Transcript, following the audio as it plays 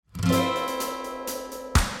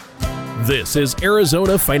This is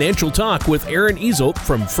Arizona Financial Talk with Aaron Easelt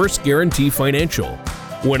from First Guarantee Financial.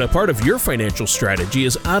 When a part of your financial strategy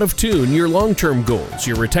is out of tune, your long-term goals,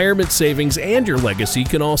 your retirement savings, and your legacy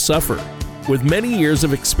can all suffer. With many years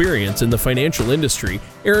of experience in the financial industry,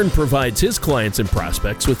 Aaron provides his clients and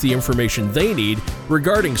prospects with the information they need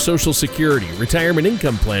regarding Social Security, retirement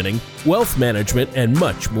income planning, wealth management, and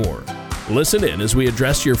much more. Listen in as we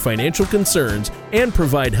address your financial concerns and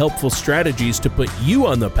provide helpful strategies to put you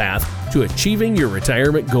on the path to achieving your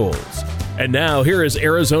retirement goals. And now, here is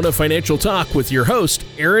Arizona Financial Talk with your host,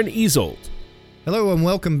 Aaron Easelt. Hello and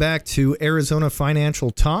welcome back to Arizona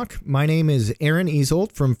Financial Talk. My name is Aaron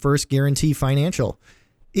Easelt from First Guarantee Financial.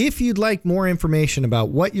 If you'd like more information about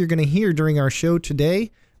what you're going to hear during our show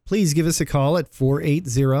today, please give us a call at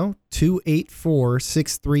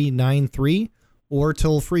 480-284-6393, or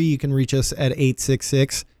toll free, you can reach us at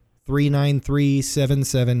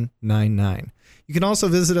 866-393-7799. You can also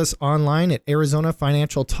visit us online at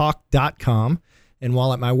arizonafinancialtalk.com. And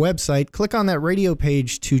while at my website, click on that radio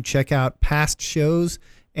page to check out past shows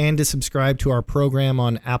and to subscribe to our program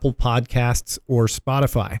on Apple Podcasts or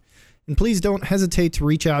Spotify. And please don't hesitate to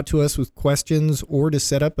reach out to us with questions or to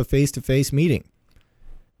set up a face-to-face meeting.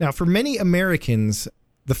 Now, for many Americans,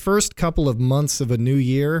 the first couple of months of a new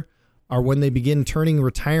year are when they begin turning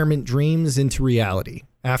retirement dreams into reality.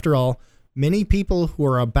 After all, many people who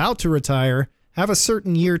are about to retire have a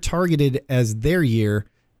certain year targeted as their year,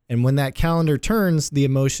 and when that calendar turns, the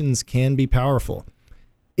emotions can be powerful.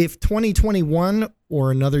 If 2021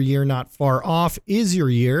 or another year not far off is your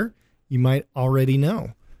year, you might already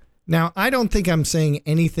know. Now, I don't think I'm saying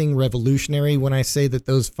anything revolutionary when I say that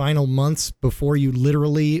those final months before you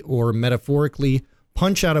literally or metaphorically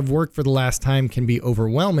punch out of work for the last time can be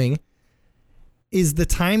overwhelming. Is the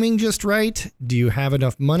timing just right? Do you have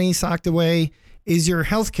enough money socked away? Is your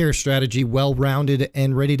healthcare strategy well-rounded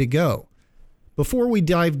and ready to go? Before we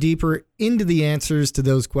dive deeper into the answers to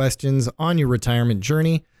those questions on your retirement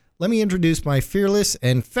journey, let me introduce my fearless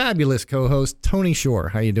and fabulous co-host, Tony Shore.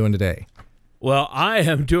 How you doing today? Well, I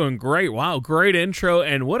am doing great. Wow, great intro,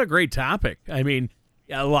 and what a great topic. I mean,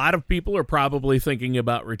 a lot of people are probably thinking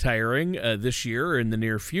about retiring this year or in the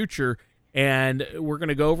near future, and we're going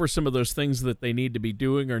to go over some of those things that they need to be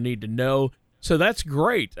doing or need to know. So that's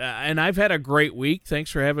great. And I've had a great week.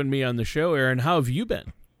 Thanks for having me on the show, Aaron. How have you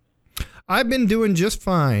been? I've been doing just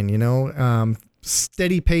fine.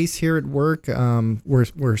 Steady pace here at work.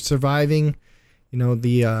 We're surviving,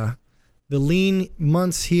 the lean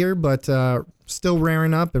months here, but still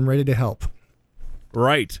raring up and ready to help.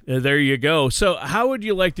 Right. There you go. So how would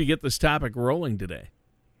you like to get this topic rolling today?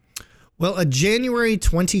 Well, a January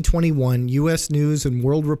 2021 U.S. News and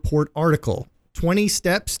World Report article, 20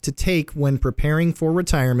 Steps to Take When Preparing for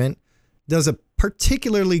Retirement, does a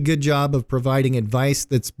particularly good job of providing advice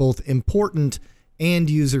that's both important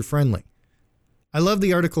and user-friendly. I love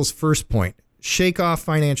the article's first point, shake off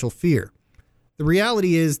financial fear. The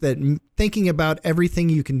reality is that thinking about everything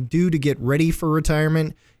you can do to get ready for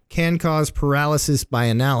retirement can cause paralysis by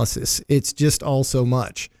analysis. It's just all so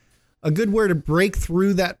much. A good way to break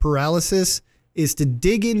through that paralysis is to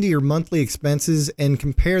dig into your monthly expenses and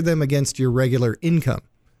compare them against your regular income.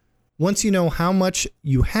 Once you know how much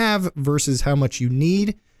you have versus how much you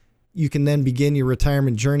need, you can then begin your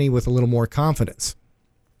retirement journey with a little more confidence.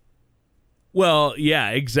 Well, yeah,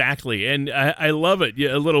 exactly. And I love it.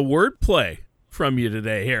 A little wordplay from you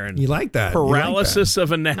today, Aaron. You like that? Paralysis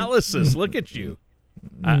of analysis. Look at you.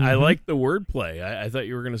 I like the wordplay. I thought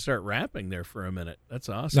you were going to start rapping there for a minute. That's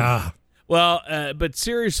awesome. Well, but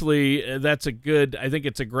seriously, I think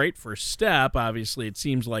it's a great first step. Obviously, it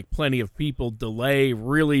seems like plenty of people delay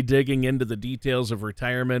really digging into the details of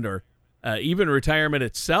retirement or even retirement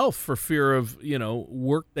itself for fear of,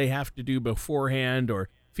 work they have to do beforehand or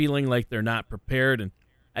feeling like they're not prepared. And,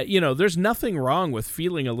 there's nothing wrong with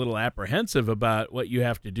feeling a little apprehensive about what you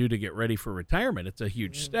have to do to get ready for retirement. It's a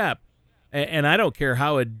huge step. And I don't care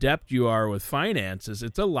how adept you are with finances.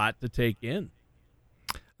 It's a lot to take in.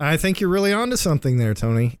 I think you're really onto something there,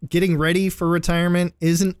 Tony. Getting ready for retirement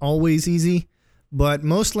isn't always easy, but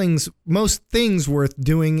most things worth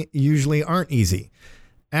doing usually aren't easy.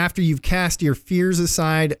 After you've cast your fears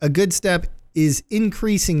aside, a good step is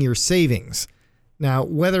increasing your savings. Now,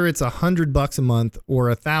 whether it's $100 a month or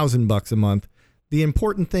 $1,000 a month, the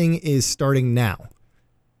important thing is starting now.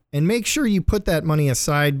 And make sure you put that money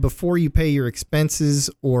aside before you pay your expenses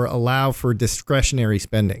or allow for discretionary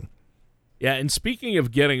spending. Yeah, and speaking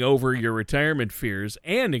of getting over your retirement fears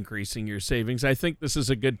and increasing your savings, I think this is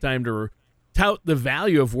a good time to tout the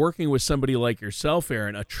value of working with somebody like yourself,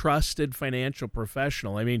 Aaron, a trusted financial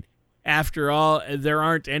professional. I mean, after all, there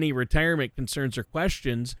aren't any retirement concerns or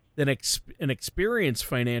questions that an experienced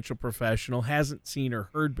financial professional hasn't seen or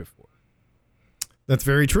heard before. That's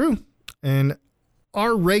very true. And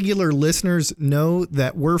our regular listeners know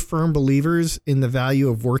that we're firm believers in the value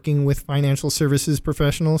of working with financial services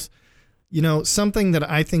professionals. You know, something that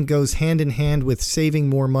I think goes hand in hand with saving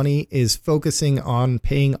more money is focusing on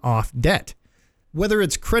paying off debt. Whether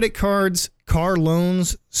it's credit cards, car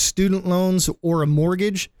loans, student loans, or a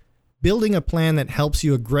mortgage, building a plan that helps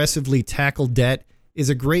you aggressively tackle debt is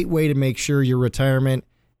a great way to make sure your retirement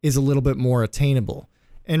is a little bit more attainable.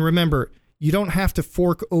 And remember, you don't have to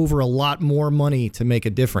fork over a lot more money to make a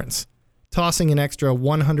difference. Tossing an extra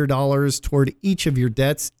 $100 toward each of your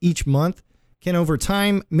debts each month can over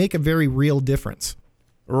time make a very real difference.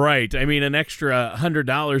 Right. I mean, an extra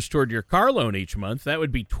 $100 toward your car loan each month, that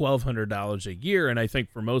would be $1,200 a year. And I think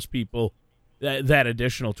for most people, that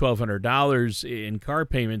additional $1,200 in car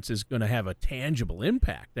payments is going to have a tangible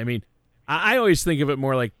impact. I mean, I always think of it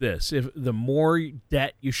more like this. If the more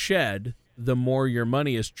debt you shed, the more your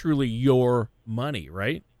money is truly your money,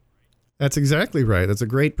 right? That's exactly right. That's a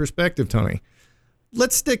great perspective, Tony.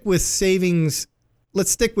 Let's stick with savings.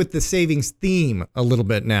 Let's stick with the savings theme a little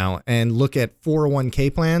bit now and look at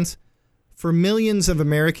 401k plans. For millions of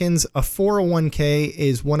Americans, a 401k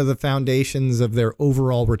is one of the foundations of their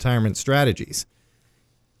overall retirement strategies.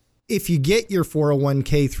 If you get your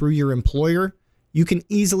 401k through your employer, you can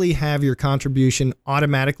easily have your contribution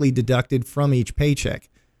automatically deducted from each paycheck.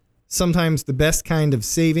 Sometimes the best kind of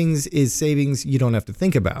savings is savings you don't have to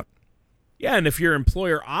think about. Yeah, and if your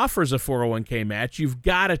employer offers a 401k match, you've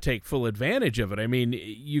got to take full advantage of it. I mean,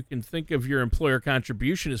 you can think of your employer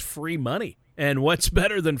contribution as free money. And what's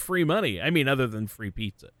better than free money? I mean, other than free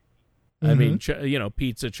pizza. I mean,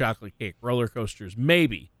 pizza, chocolate cake, roller coasters,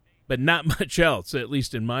 maybe, but not much else, at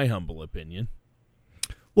least in my humble opinion.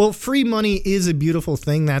 Well, free money is a beautiful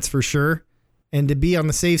thing, that's for sure. And to be on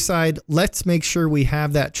the safe side, let's make sure we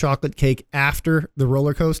have that chocolate cake after the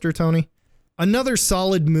roller coaster, Tony. Another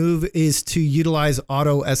solid move is to utilize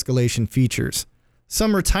auto escalation features.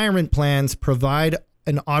 Some retirement plans provide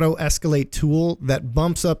an auto escalate tool that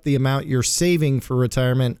bumps up the amount you're saving for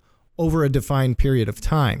retirement over a defined period of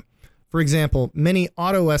time. For example, many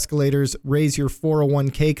auto escalators raise your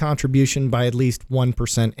 401k contribution by at least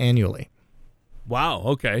 1% annually. Wow,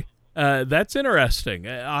 okay. That's interesting.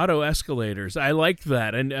 Auto escalators. I like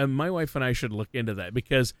that. And my wife and I should look into that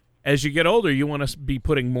because as you get older, you want to be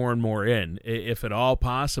putting more and more in, if at all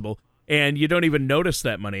possible. And you don't even notice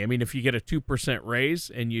that money. I mean, if you get a 2% raise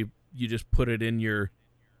and you just put it in your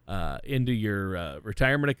into your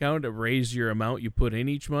retirement account to raise your amount you put in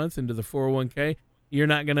each month into the 401k, you're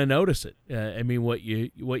not going to notice it. I mean, what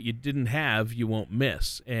you didn't have, you won't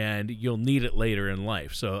miss, and you'll need it later in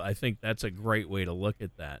life. So I think that's a great way to look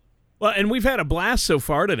at that. Well, and we've had a blast so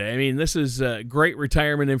far today. I mean, this is great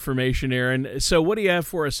retirement information, Aaron. So what do you have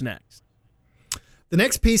for us next? The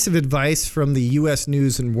next piece of advice from the U.S.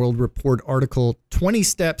 News and World Report article, 20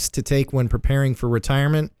 Steps to Take When Preparing for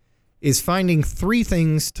Retirement, is finding 3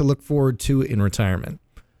 things to look forward to in retirement.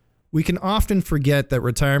 We can often forget that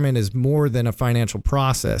retirement is more than a financial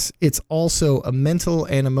process. It's also a mental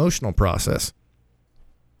and emotional process.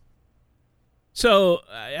 So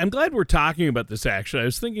I'm glad we're talking about this, actually. I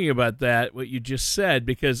was thinking about that, what you just said,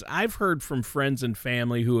 because I've heard from friends and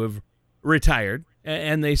family who have retired,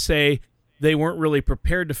 and they say they weren't really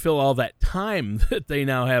prepared to fill all that time that they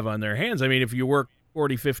now have on their hands. I mean, if you work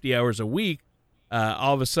 40, 50 hours a week,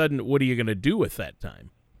 all of a sudden, what are you going to do with that time,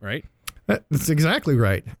 right? That's exactly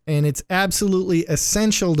right. And it's absolutely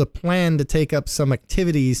essential to plan to take up some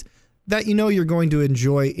activities that you know you're going to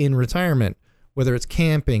enjoy in retirement, whether it's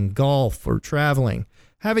camping, golf, or traveling.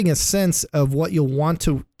 Having a sense of what you'll want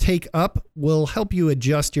to take up will help you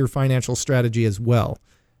adjust your financial strategy as well.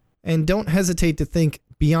 And don't hesitate to think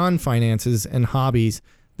beyond finances and hobbies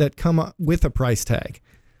that come up with a price tag.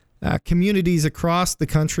 Communities across the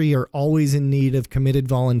country are always in need of committed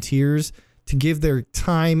volunteers to give their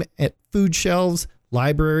time at food shelves,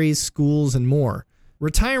 libraries, schools, and more.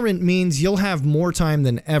 Retirement means you'll have more time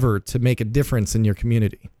than ever to make a difference in your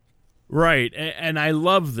community. Right, and I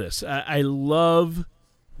love this. I love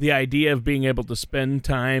the idea of being able to spend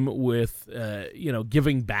time with,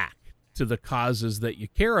 giving back to the causes that you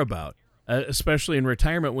care about, especially in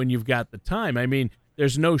retirement when you've got the time. I mean,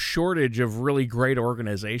 there's no shortage of really great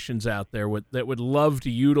organizations out there that would love to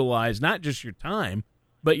utilize not just your time,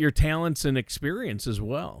 but your talents and experience as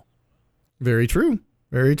well. Very true.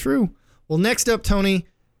 Very true. Well, next up, Tony,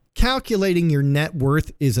 calculating your net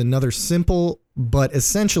worth is another simple but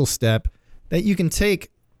essential step that you can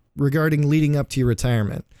take regarding leading up to your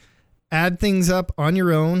retirement. Add things up on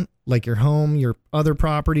your own like your home, your other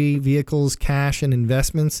property, vehicles, cash, and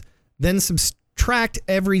investments. Then subtract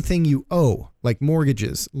everything you owe, like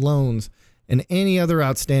mortgages, loans, and any other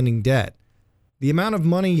outstanding debt. The amount of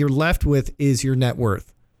money you're left with is your net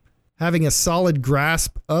worth. Having a solid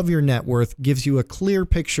grasp of your net worth gives you a clear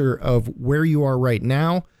picture of where you are right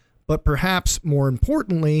now, but perhaps more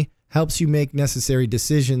importantly, helps you make necessary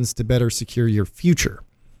decisions to better secure your future.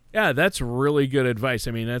 Yeah, that's really good advice.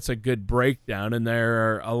 I mean, that's a good breakdown, and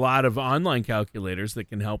there are a lot of online calculators that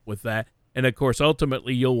can help with that. And, of course,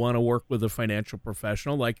 ultimately, you'll want to work with a financial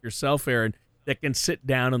professional like yourself, Aaron, that can sit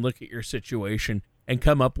down and look at your situation and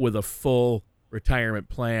come up with a full retirement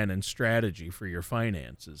plan and strategy for your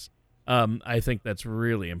finances. I think that's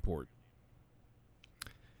really important.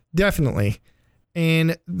 Definitely.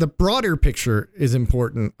 And the broader picture is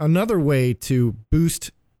important. Another way to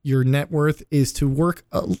boost your net worth is to work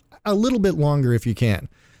a little bit longer if you can.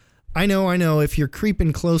 I know. If you're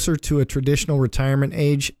creeping closer to a traditional retirement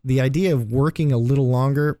age, the idea of working a little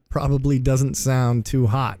longer probably doesn't sound too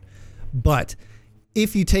hot. But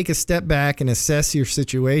if you take a step back and assess your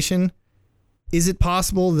situation, is it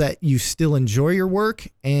possible that you still enjoy your work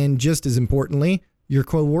and, just as importantly, your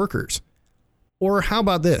co-workers? Or how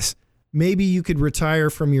about this? Maybe you could retire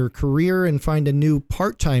from your career and find a new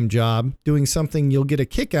part-time job doing something you'll get a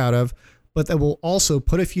kick out of, but that will also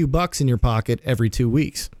put a few bucks in your pocket every 2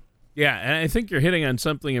 weeks. Yeah, and I think you're hitting on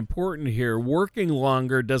something important here. Working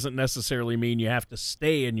longer doesn't necessarily mean you have to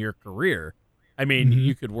stay in your career. I mean,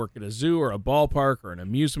 you could work at a zoo or a ballpark or an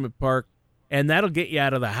amusement park, and that'll get you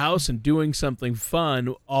out of the house and doing something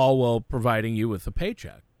fun, all while providing you with a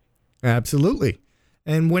paycheck. Absolutely.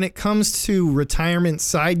 And when it comes to retirement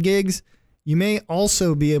side gigs, you may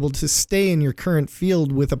also be able to stay in your current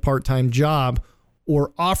field with a part-time job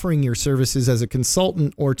or offering your services as a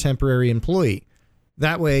consultant or temporary employee.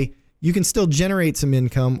 That way, you can still generate some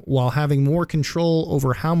income while having more control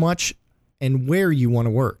over how much and where you want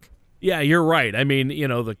to work. Yeah, you're right. I mean,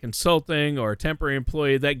 the consulting or temporary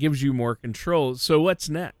employee, that gives you more control. So what's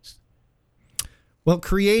next? Well,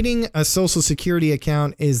 creating a Social Security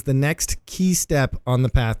account is the next key step on the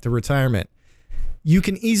path to retirement. You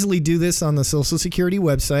can easily do this on the Social Security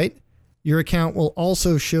website. Your account will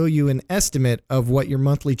also show you an estimate of what your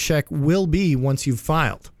monthly check will be once you've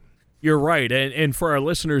filed. You're right. And for our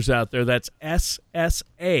listeners out there, that's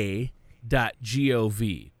ssa.gov.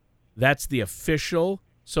 That's the official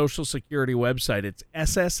Social Security website. It's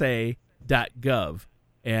ssa.gov.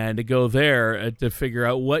 And to go there to figure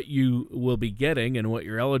out what you will be getting and what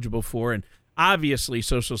you're eligible for. And obviously,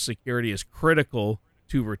 Social Security is critical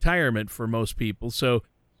to retirement for most people. So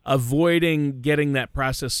avoiding getting that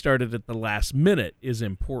process started at the last minute is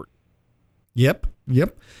important. Yep.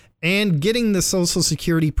 And getting the Social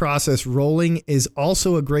Security process rolling is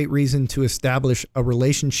also a great reason to establish a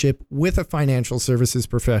relationship with a financial services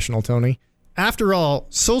professional, Tony. After all,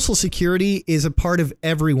 Social Security is a part of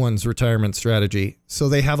everyone's retirement strategy, so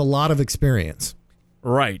they have a lot of experience.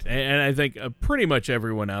 Right, and I think pretty much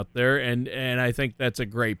everyone out there, and I think that's a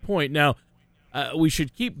great point. Now, we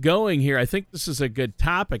should keep going here. I think this is a good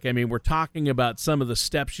topic. I mean, we're talking about some of the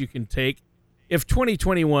steps you can take if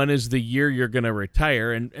 2021 is the year you're going to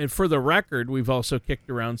retire. And for the record, we've also kicked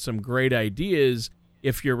around some great ideas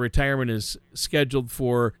if your retirement is scheduled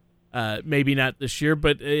for maybe not this year,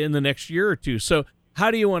 but in the next year or two. So how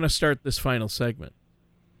do you want to start this final segment?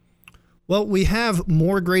 Well, we have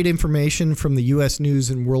more great information from the U.S. News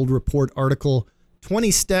and World Report article, 20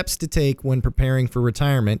 Steps to Take When Preparing for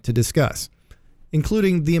Retirement, to discuss,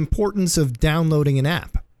 including the importance of downloading an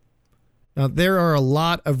app. Now, there are a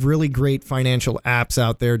lot of really great financial apps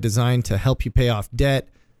out there designed to help you pay off debt,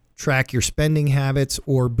 track your spending habits,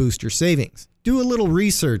 or boost your savings. Do a little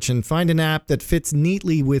research and find an app that fits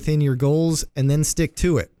neatly within your goals and then stick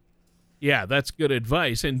to it. Yeah, that's good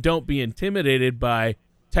advice. And don't be intimidated by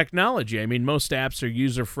technology. I mean, most apps are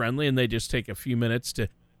user-friendly and they just take a few minutes to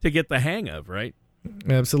get the hang of, right?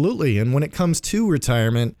 Absolutely. And when it comes to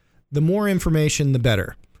retirement, the more information, the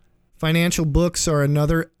better. Financial books are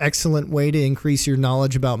another excellent way to increase your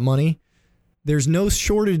knowledge about money. There's no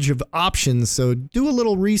shortage of options, so do a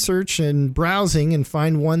little research and browsing and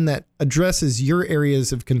find one that addresses your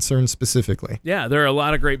areas of concern specifically. Yeah, there are a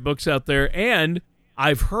lot of great books out there, and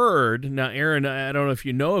I've heard, now Aaron, I don't know if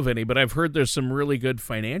you know of any, but I've heard there's some really good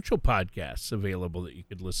financial podcasts available that you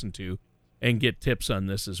could listen to and get tips on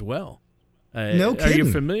this as well. No kidding. Are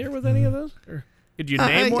you familiar with any of those? Or could you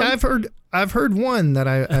name one? I've heard one that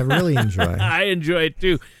I really enjoy. I enjoy it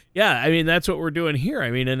too. Yeah, I mean, that's what we're doing here.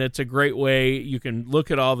 I mean, and it's a great way. You can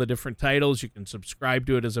look at all the different titles. You can subscribe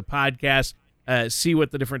to it as a podcast. see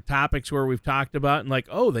what the different topics were we've talked about, and like,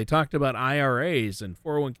 oh, they talked about IRAs and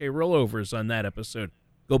 401k rollovers on that episode.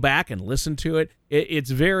 Go back and listen to it.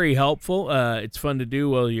 It's very helpful. It's fun to do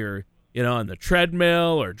while you're, on the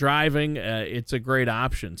treadmill or driving. It's a great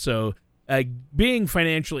option. So being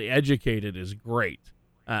financially educated is great.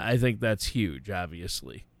 I think that's huge,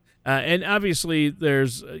 obviously. And obviously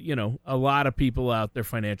there's, a lot of people out there,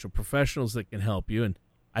 financial professionals that can help you. And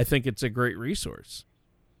I think it's a great resource.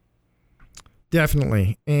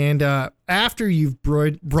 Definitely. And after you've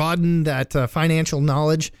broadened that financial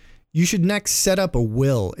knowledge, you should next set up a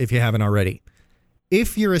will if you haven't already.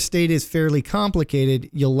 If your estate is fairly complicated,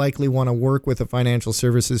 you'll likely want to work with a financial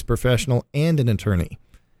services professional and an attorney.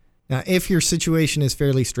 Now, if your situation is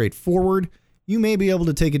fairly straightforward, you may be able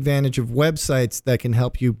to take advantage of websites that can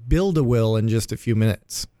help you build a will in just a few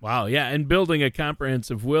minutes. Wow, yeah, and building a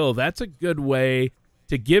comprehensive will, that's a good way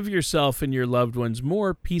to give yourself and your loved ones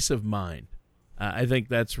more peace of mind. I think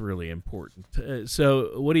that's really important.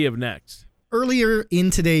 So what do you have next? Earlier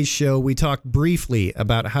in today's show, we talked briefly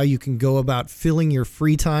about how you can go about filling your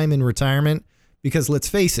free time in retirement, because let's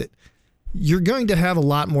face it, you're going to have a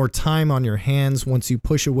lot more time on your hands once you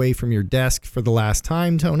push away from your desk for the last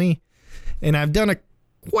time, Tony. And I've done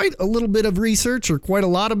quite a lot of research, I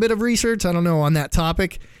don't know, on that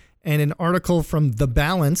topic, and an article from The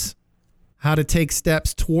Balance, How to Take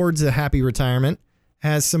Steps Towards a Happy Retirement,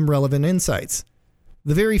 has some relevant insights.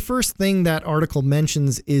 The very first thing that article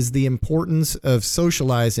mentions is the importance of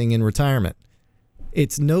socializing in retirement.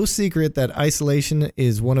 It's no secret that isolation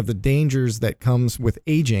is one of the dangers that comes with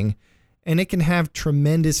aging, and it can have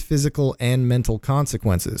tremendous physical and mental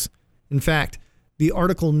consequences. In fact, the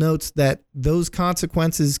article notes that those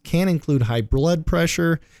consequences can include high blood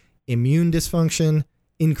pressure, immune dysfunction,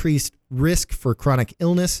 increased risk for chronic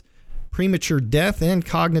illness, premature death, and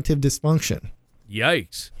cognitive dysfunction.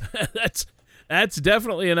 Yikes. That's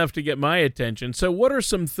definitely enough to get my attention. So what are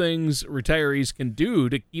some things retirees can do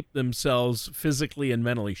to keep themselves physically and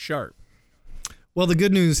mentally sharp? Well, the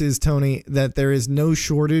good news is, Tony, that there is no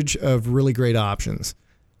shortage of really great options.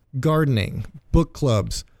 Gardening, book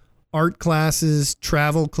clubs, art classes,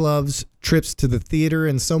 travel clubs, trips to the theater,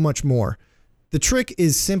 and so much more. The trick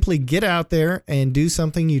is simply get out there and do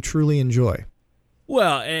something you truly enjoy.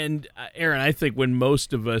 Well, and Aaron, I think when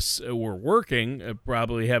most of us were working,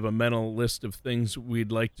 probably have a mental list of things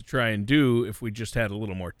we'd like to try and do if we just had a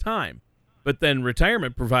little more time. But then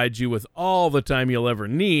retirement provides you with all the time you'll ever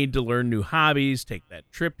need to learn new hobbies, take that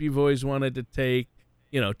trip you've always wanted to take,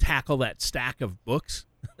 tackle that stack of books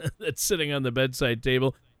that's sitting on the bedside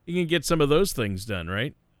table. You can get some of those things done,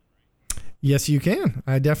 right? Yes, you can.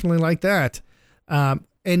 I definitely like that.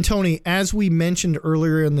 And Tony, as we mentioned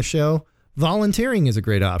earlier in the show, volunteering is a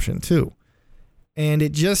great option too. And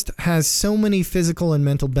it just has so many physical and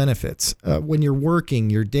mental benefits. When you're working,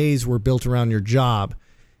 your days were built around your job.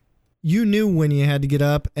 You knew when you had to get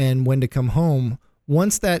up and when to come home.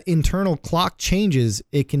 Once that internal clock changes,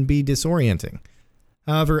 it can be disorienting.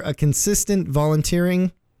 However, a consistent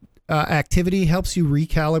volunteering activity helps you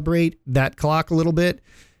recalibrate that clock a little bit.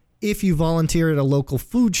 If you volunteer at a local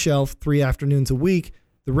food shelf 3 afternoons a week,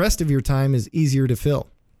 the rest of your time is easier to fill.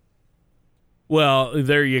 Well,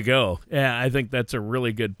 there you go. Yeah, I think that's a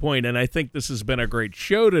really good point, and I think this has been a great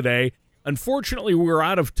show today. Unfortunately, we're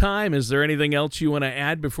out of time. Is there anything else you want to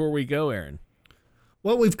add before we go, Aaron?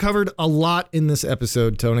 Well, we've covered a lot in this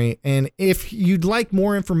episode, Tony, and if you'd like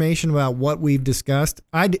more information about what we've discussed,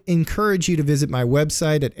 I'd encourage you to visit my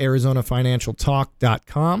website at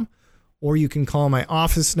ArizonaFinancialTalk.com, or you can call my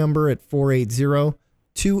office number at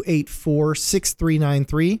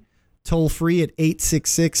 480-284-6393, toll free at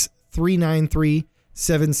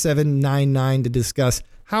 866-393-7799 to discuss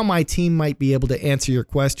how my team might be able to answer your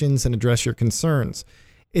questions and address your concerns.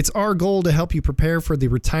 It's our goal to help you prepare for the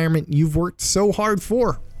retirement you've worked so hard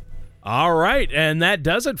for. All right, and that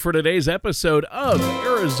does it for today's episode of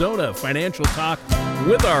Arizona Financial Talk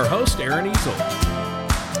with our host, Aaron Easel.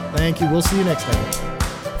 Thank you. We'll see you next time.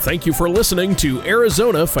 Thank you for listening to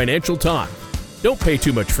Arizona Financial Talk. Don't pay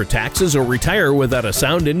too much for taxes or retire without a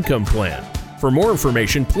sound income plan. For more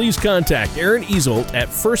information, please contact Aaron Easel at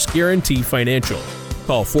First Guarantee Financial.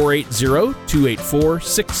 Call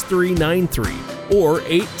 480-284-6393 or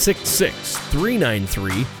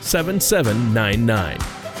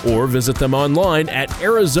 866-393-7799. Or visit them online at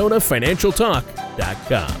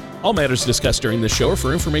ArizonaFinancialTalk.com. All matters discussed during this show are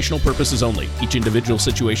for informational purposes only. Each individual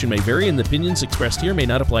situation may vary, and the opinions expressed here may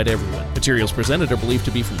not apply to everyone. Materials presented are believed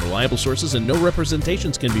to be from reliable sources, and no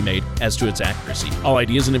representations can be made as to its accuracy. All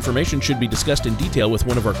ideas and information should be discussed in detail with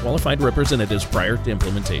one of our qualified representatives prior to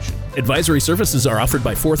implementation. Advisory services are offered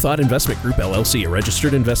by Forethought Investment Group, LLC, a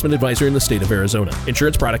registered investment advisor in the state of Arizona.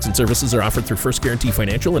 Insurance products and services are offered through First Guarantee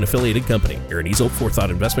Financial, an affiliated company. Aaron Easel,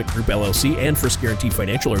 Forethought Investment Group, LLC, and First Guarantee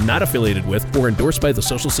Financial are not affiliated with or endorsed by the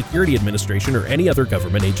Social Security Administration or any other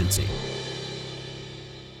government agency.